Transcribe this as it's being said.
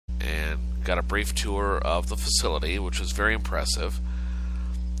got a brief tour of the facility, which was very impressive.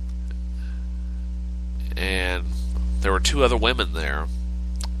 And there were 2 other women there,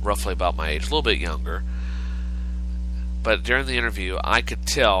 roughly about my age, a little bit younger. But during the interview, I could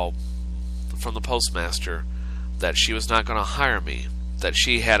tell from the postmaster that she was not going to hire me, that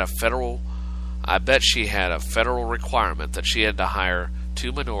she had a federal, I bet she had a federal requirement that she had to hire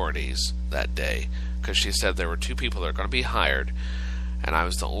 2 minorities that day, because she said there were 2 people that are going to be hired, and I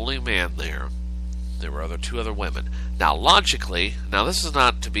was the only man there. There were 2 other women. Now, logically, this is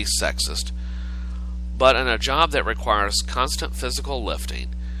not to be sexist, but in a job that requires constant physical lifting,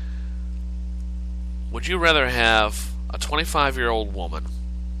 would you rather have a 25-year-old woman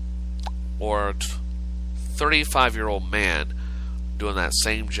or a 35-year-old man doing that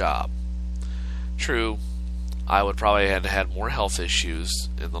same job? True, I would probably have had more health issues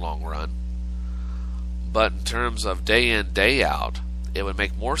in the long run, but in terms of day in, day out, it would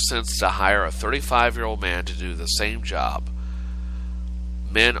make more sense to hire a 35-year-old man to do the same job.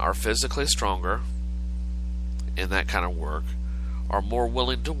 Men are physically stronger in that kind of work, are more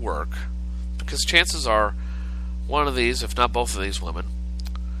willing to work, because chances are one of these, if not both of these women,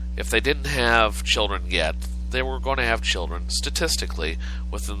 if they didn't have children yet, they were going to have children statistically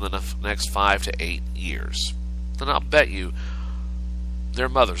within the next 5 to 8 years. And I'll bet you they're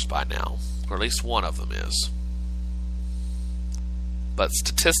mothers by now, or at least one of them is. But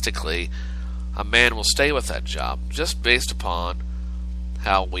statistically, a man will stay with that job just based upon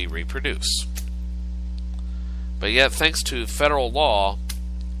how we reproduce. But yet, thanks to federal law,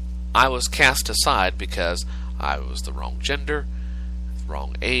 I was cast aside because I was the wrong gender,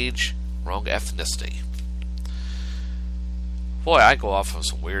 wrong age, wrong ethnicity. Boy, I go off on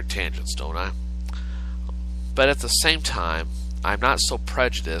some weird tangents, don't I? But at the same time, I'm not so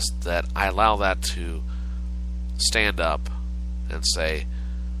prejudiced that I allow that to stand up and say,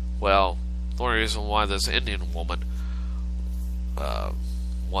 well, the only reason why this Indian woman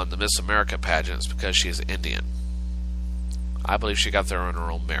won the Miss America pageant is because she's Indian. I believe she got there on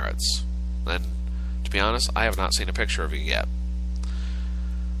her own merits. And to be honest, I have not seen a picture of it yet.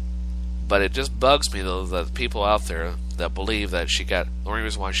 But it just bugs me, though, that the people out there that believe that the only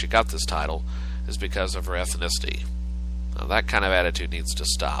reason why she got this title is because of her ethnicity. Now, that kind of attitude needs to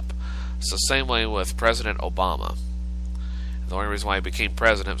stop. It's the same way with President Obama. The only reason why he became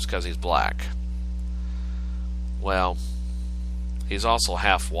president was because he's black. Well, he's also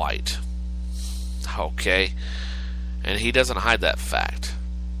half white. Okay? And he doesn't hide that fact.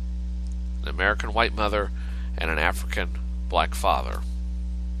 An American white mother and an African black father.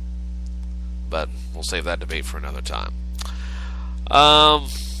 But we'll save that debate for another time.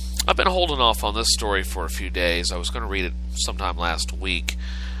 I've been holding off on this story for a few days. I was going to read it sometime last week,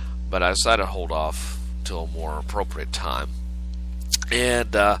 but I decided to hold off till a more appropriate time.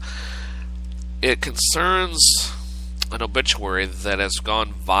 And it concerns an obituary that has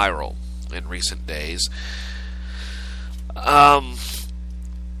gone viral in recent days.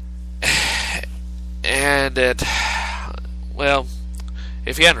 And it, well,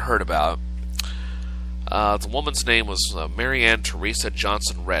 if you hadn't heard about it, the woman's name was Marianne Teresa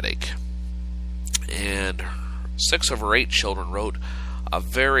Johnson Reddick, and 6 of her 8 children wrote a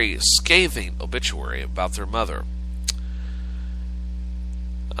very scathing obituary about their mother.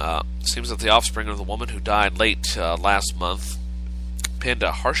 Seems that the offspring of the woman who died late last month penned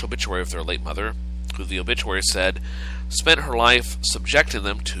a harsh obituary of their late mother, who the obituary said spent her life subjecting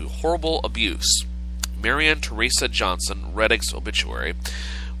them to horrible abuse. Marianne Teresa Johnson Reddick's obituary,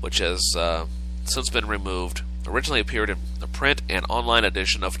 which has since been removed, originally appeared in the print and online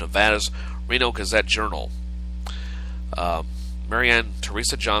edition of Nevada's Reno Gazette-Journal. Marianne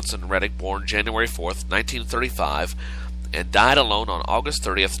Teresa Johnson Reddick, born January 4th, 1935, and died alone on August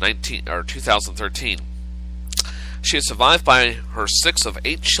 30th, 2013. She is survived by her 6 of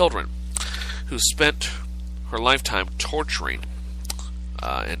 8 children, who spent her lifetime torturing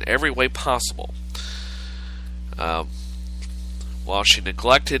in every way possible. While she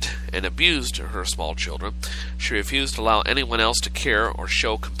neglected and abused her small children, she refused to allow anyone else to care or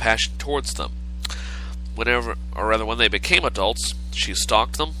show compassion towards them. When they became adults, she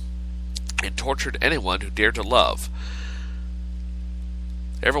stalked them and tortured anyone who dared to love.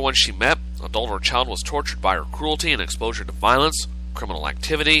 Everyone she met, adult or child, was tortured by her cruelty and exposure to violence, criminal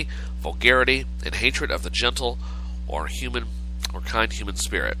activity, vulgarity, and hatred of the gentle or kind human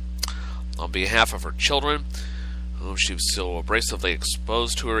spirit. On behalf of her children, whom she so abrasively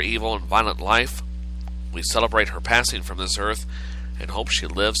exposed to her evil and violent life, we celebrate her passing from this earth and hope she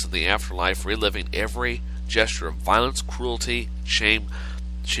lives in the afterlife, reliving every gesture of violence, cruelty, shame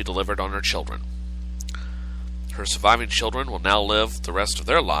she delivered on her children. Her surviving children will now live the rest of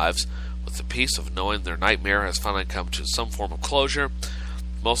their lives with the peace of knowing their nightmare has finally come to some form of closure.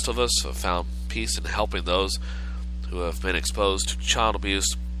 Most of us have found peace in helping those who have been exposed to child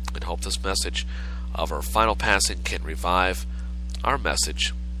abuse, and hope this message of our final passing can revive our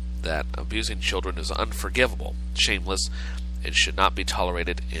message that abusing children is unforgivable, shameless, and should not be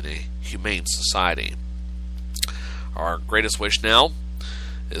tolerated in a humane society. Our greatest wish now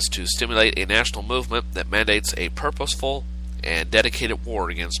is to stimulate a national movement that mandates a purposeful and dedicated war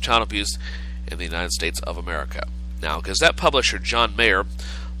against child abuse in the United States of America. Now, Gazette publisher John Mayer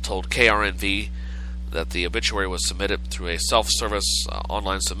told KRNV that the obituary was submitted through a self-service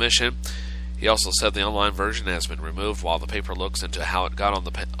online submission. He also said the online version has been removed while the paper looks into how it got on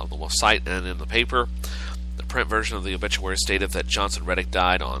the site and in the paper. The print version of the obituary stated that Johnson Reddick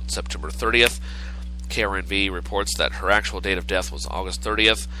died on September 30th. KRNV reports that her actual date of death was August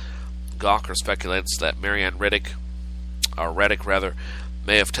 30th. Gawker speculates that Marianne Reddick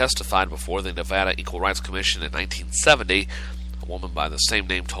may have testified before the Nevada Equal Rights Commission in 1970. A woman by the same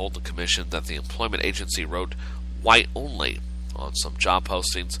name told the commission that the employment agency wrote white only on some job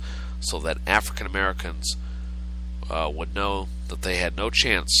postings so that African Americans would know that they had no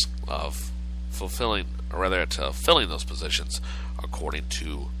chance of filling those positions, according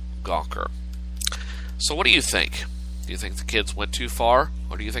to Gawker. So what do you think? Do you think the kids went too far,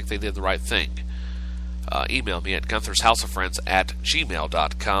 or do you think they did the right thing? Email me at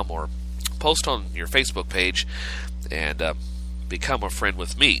gunthershouseoffriends@gmail.com, or post on your Facebook page and become a friend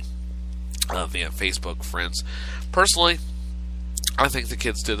with me via Facebook friends. Personally, I think the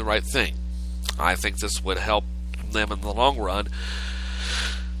kids did the right thing. I think this would help them in the long run,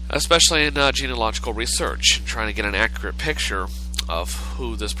 especially in genealogical research and trying to get an accurate picture of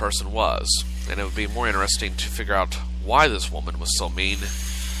who this person was. And it would be more interesting to figure out why this woman was so mean,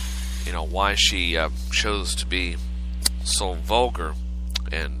 why she chose to be so vulgar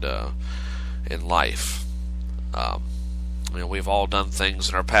and in life. We've all done things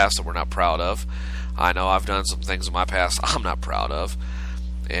in our past that we're not proud of. I know I've done some things in my past I'm not proud of,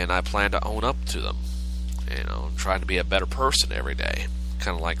 and I plan to own up to them. Trying to be a better person every day,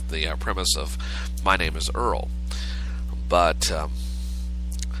 kind of like the premise of My Name is Earl. But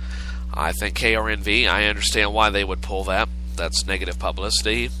I think KRNV, I understand why they would pull that. That's negative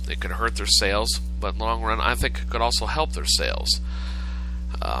publicity. It could hurt their sales, but in the long run, I think it could also help their sales.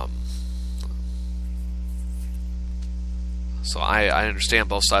 So I understand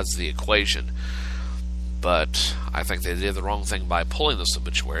both sides of the equation, but I think they did the wrong thing by pulling this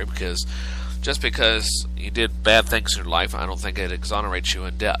obituary, because just because you did bad things in your life, I don't think it exonerates you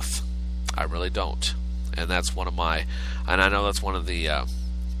in death. I really don't. And that's and I know that's one of the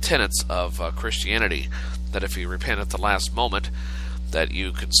tenets of Christianity, that if you repent at the last moment, that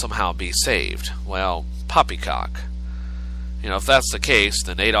you can somehow be saved. Well, poppycock. If that's the case,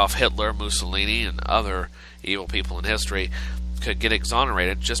 then Adolf Hitler, Mussolini, and other evil people in history could get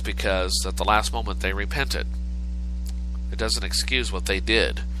exonerated just because at the last moment they repented. It doesn't excuse what they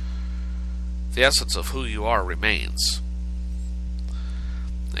did. The essence of who you are remains.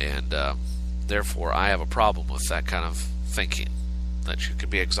 And therefore, I have a problem with that kind of thinking, that you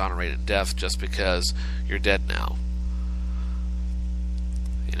can be exonerated in death just because you're dead now.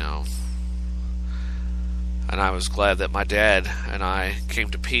 And I was glad that my dad and I came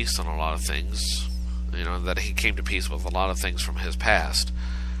to peace on a lot of things. That he came to peace with a lot of things from his past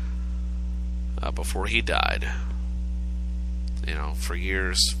before he died. For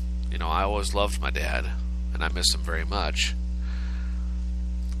years, I always loved my dad, and I miss him very much.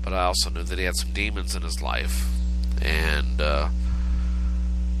 But I also knew that he had some demons in his life, and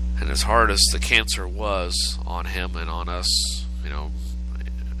as hard as the cancer was on him and on us,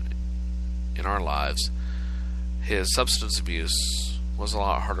 in our lives, his substance abuse was a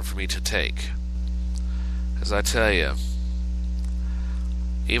lot harder for me to take. As I tell you,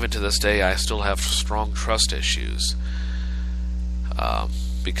 even to this day, I still have strong trust issues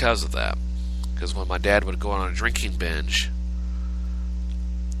because of that. Because when my dad would go on a drinking binge,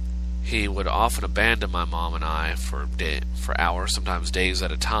 he would often abandon my mom and I for hours, sometimes days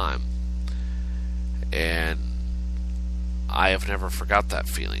at a time. And I have never forgot that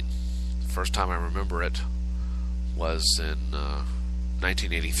feeling. The first time I remember it was in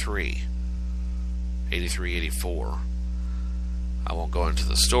 1983. 83, 84. I won't go into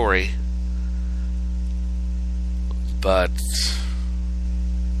the story, but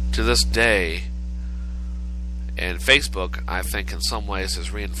to this day, and Facebook, I think in some ways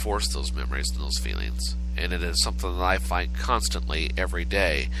has reinforced those memories and those feelings, and it is something that I fight constantly every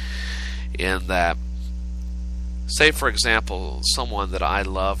day. In that, say for example, someone that I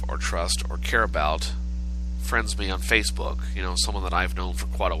love or trust or care about friends me on Facebook, someone that I've known for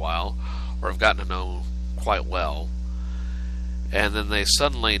quite a while, or have gotten to know quite well, and then they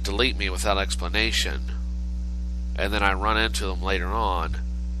suddenly delete me without explanation, and then I run into them later on,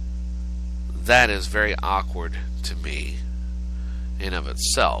 that is very awkward to me in of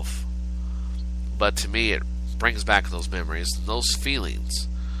itself. But to me, it brings back those memories, those feelings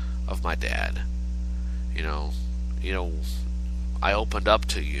of my dad. I opened up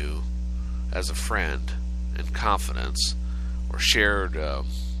to you as a friend in confidence, or shared a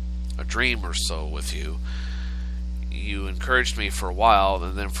dream or so with you. You encouraged me for a while,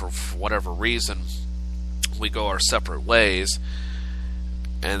 and then for whatever reason, we go our separate ways,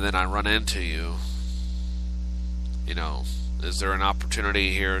 and then I run into you. Is there an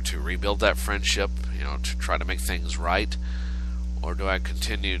opportunity here to rebuild that friendship, to try to make things right? Or do I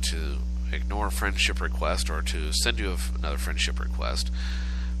continue to ignore a friendship request, or to send you another friendship request?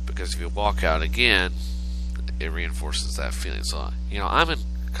 Because if you walk out again, it reinforces that feeling. So, I'm in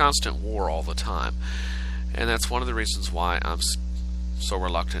constant war all the time. And that's one of the reasons why I'm so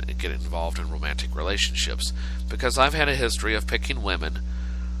reluctant to get involved in romantic relationships. Because I've had a history of picking women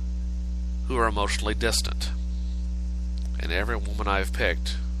who are emotionally distant. And every woman I've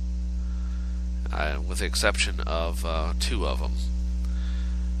picked, with the exception of 2 of them,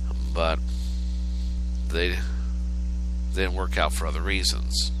 but they didn't work out for other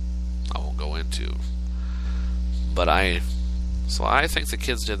reasons I won't go into. But I think the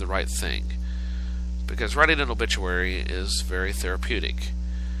kids did the right thing, because writing an obituary is very therapeutic.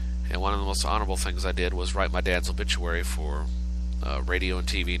 And one of the most honorable things I did was write my dad's obituary for radio and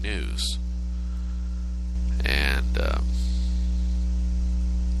TV news. And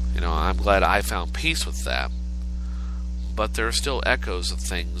I'm glad I found peace with that. But there are still echoes of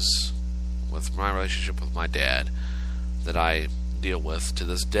things with my relationship with my dad that I deal with to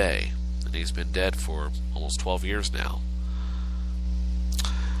this day. And he's been dead for almost 12 years now.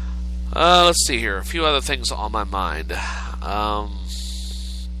 Let's see here. A few other things on my mind. I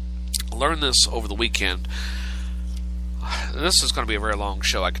learned this over the weekend. This is going to be a very long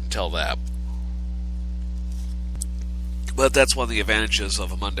show, I can tell that. But that's one of the advantages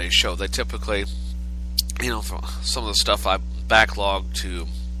of a Monday show. They typically, some of the stuff I backlog to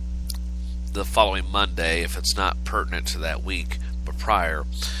the following Monday if it's not pertinent to that week, but prior.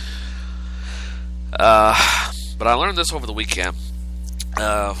 But I learned this over the weekend.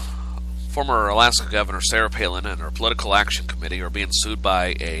 Former Alaska Governor Sarah Palin and her Political Action Committee are being sued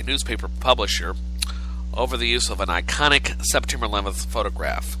by a newspaper publisher over the use of an iconic September 11th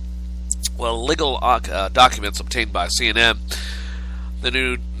photograph. Well, legal documents obtained by CNN,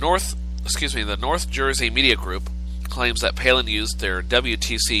 the North Jersey Media Group claims that Palin used their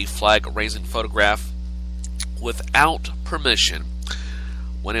WTC flag-raising photograph without permission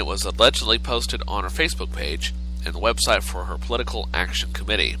when it was allegedly posted on her Facebook page and the website for her Political Action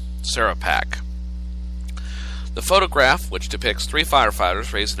Committee, Sarah PAC. The photograph, which depicts 3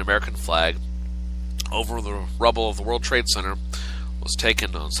 firefighters raising an American flag over the rubble of the World Trade Center, was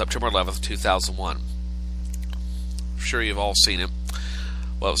taken on September 11th, 2001. I'm sure you've all seen it.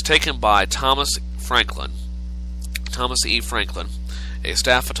 Well, it was taken by Thomas E. Franklin, a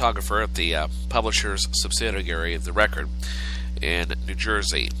staff photographer at the publisher's subsidiary of The Record in New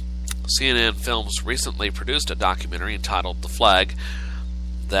Jersey. CNN Films recently produced a documentary entitled The Flag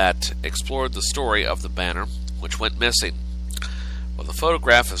that explored the story of the banner, which went missing. Well, the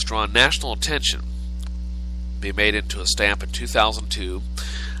photograph has drawn national attention, being made into a stamp in 2002,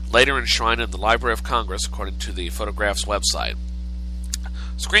 later enshrined in the Library of Congress, according to the photograph's website.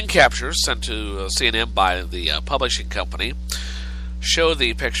 Screen captures sent to CNN by the publishing company show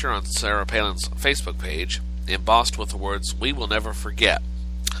the picture on Sarah Palin's Facebook page, embossed with the words, "We will never forget."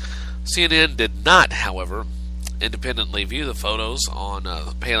 CNN did not, however, independently view the photos on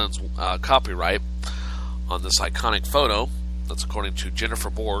Palin's copyright on this iconic photo. That's according to Jennifer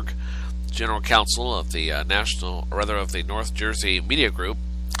Borg, General Counsel of the of the North Jersey Media Group.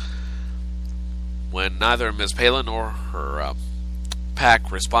 When neither Ms. Palin nor her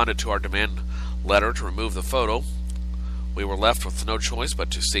PAC responded to our demand letter to remove the photo, we were left with no choice but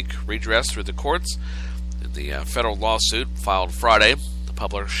to seek redress through the courts. In the federal lawsuit filed Friday, the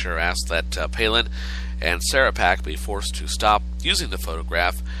publisher asked that Palin and Sarah PAC be forced to stop using the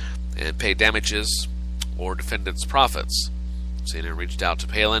photograph and pay damages or defendants' profits. CNN reached out to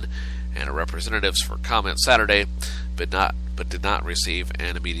Palin and her representatives for comment Saturday, but did not receive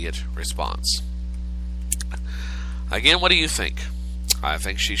an immediate response. Again, what do you think? I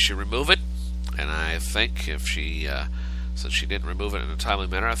think she should remove it, and I think if she, since she didn't remove it in a timely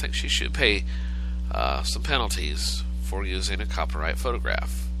manner, I think she should pay some penalties for using a copyright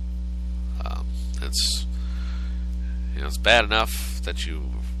photograph. It's It's bad enough that you